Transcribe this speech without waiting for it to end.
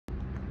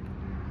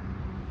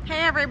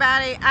Hey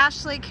everybody,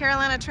 Ashley,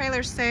 Carolina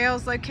Trailer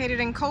Sales, located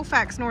in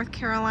Colfax, North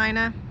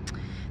Carolina.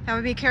 That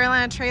would be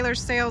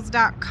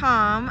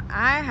carolinatrailersales.com.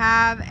 I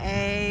have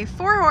a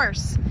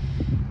 4-horse,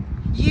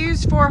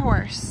 used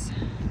 4-horse.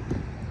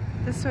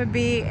 This would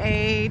be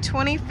a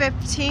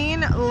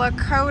 2015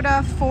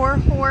 Lakota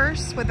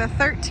 4-horse with a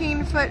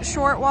 13-foot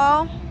short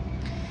wall.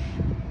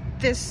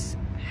 This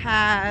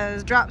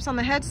has drops on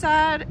the head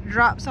side,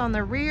 drops on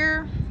the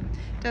rear.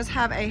 Does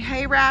have a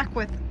hay rack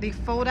with the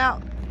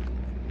fold-out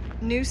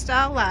new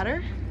style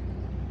ladder.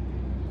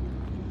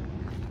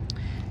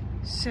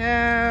 So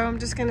I'm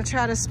just gonna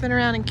try to spin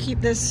around and keep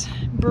this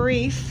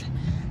brief.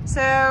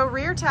 So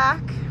rear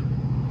tack,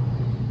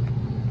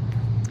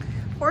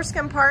 horse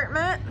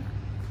compartment.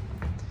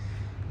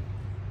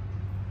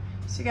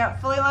 So you got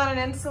fully loaded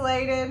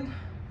insulated,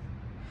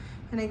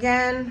 and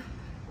again,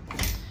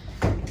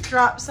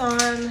 drops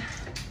on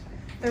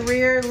the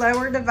rear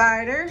lower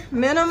divider.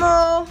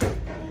 Minimal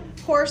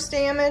horse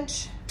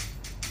damage.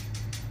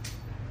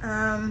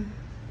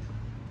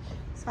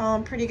 It's all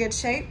in pretty good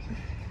shape.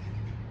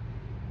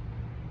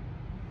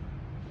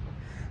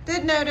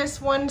 Did notice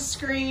one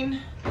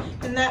screen,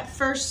 and that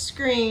first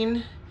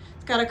screen,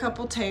 it's got a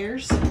couple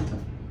tears.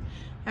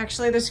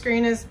 Actually, the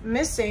screen is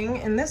missing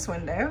in this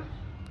window.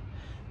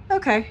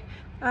 Okay,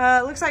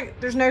 looks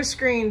like there's no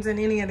screens in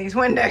any of these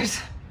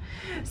windows.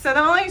 So the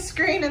only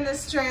screen in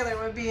this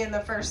trailer would be in the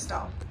first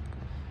stall.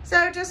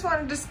 So just want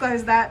to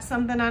disclose that,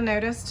 something I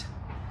noticed.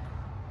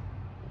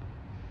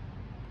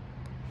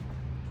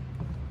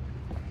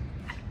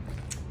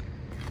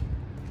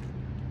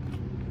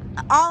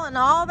 All in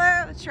all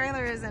though, the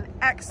trailer is in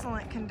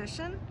excellent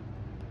condition.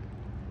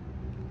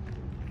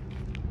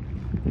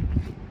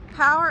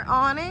 Power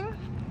awning.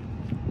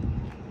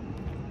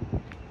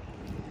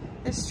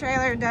 This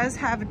trailer does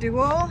have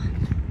dual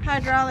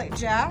hydraulic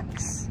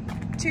jacks,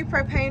 2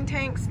 propane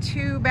tanks,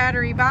 2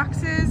 battery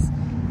boxes.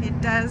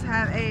 It does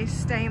have a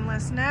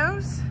stainless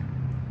nose.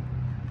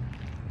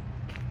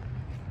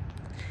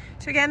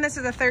 So again, this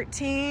is a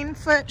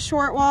 13-foot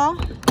short wall.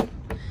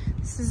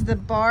 This is the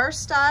bar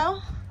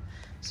style.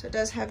 So it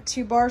does have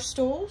 2 bar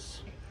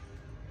stools.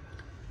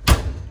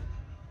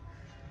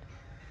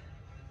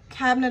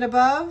 Cabinet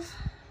above.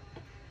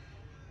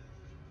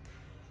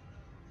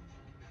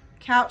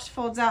 Couch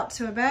folds out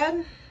to a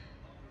bed.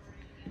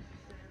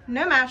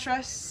 No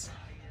mattress.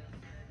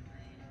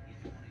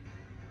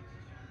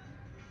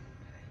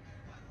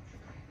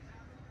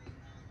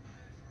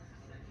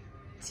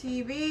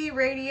 TV,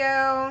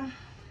 radio.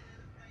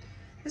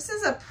 This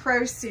is a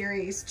Pro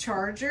Series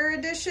Charger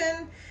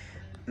Edition.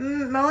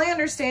 My only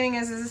understanding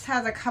is this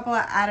has a couple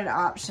of added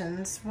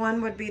options.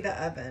 One would be the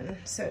oven.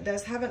 So it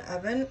does have an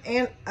oven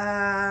and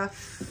a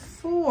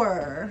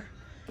 4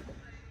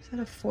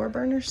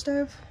 burner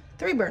stove?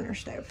 3 burner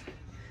stove.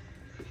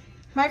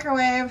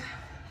 Microwave.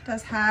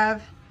 Does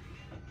have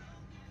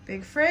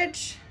big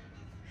fridge.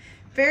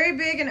 Very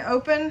big and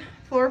open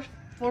floor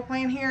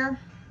plan here.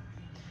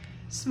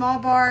 Small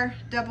bar,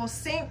 double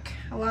sink,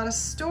 a lot of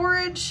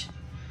storage.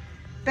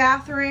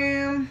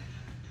 Bathroom.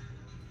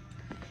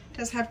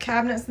 Does have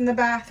cabinets in the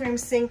bathroom,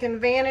 sink and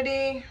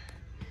vanity.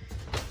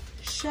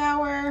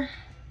 Shower.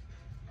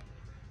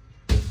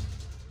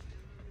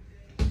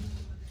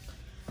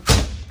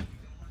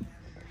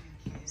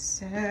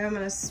 So I'm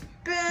gonna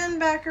spin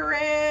back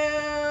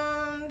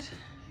around.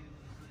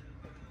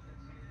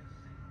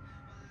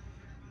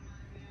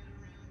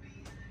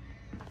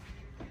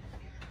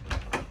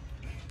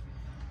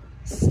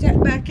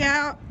 Step back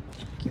out,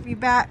 give you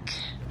back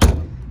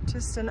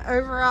just an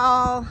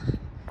overall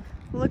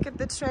look at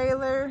the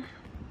trailer.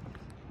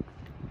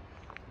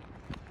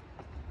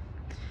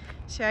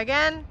 So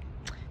again,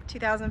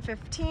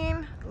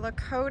 2015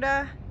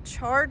 Lakota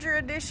Charger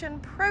Edition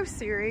Pro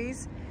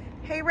Series.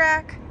 Hay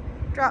rack,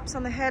 drops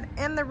on the head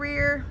and the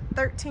rear.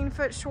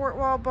 13-foot short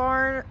wall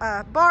bar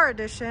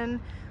edition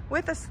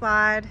with a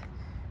slide.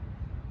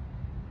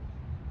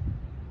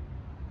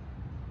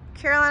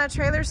 Carolina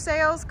Trailer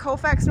Sales,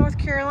 Colfax, North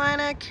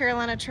Carolina,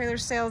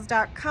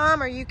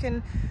 carolinatrailersales.com, or you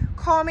can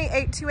call me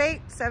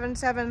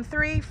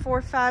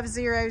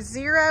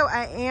 828-773-4500.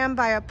 I am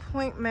by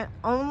appointment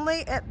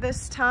only at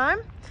this time,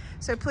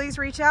 so please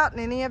reach out in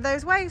any of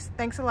those ways.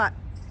 Thanks a lot.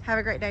 Have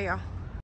a great day, y'all.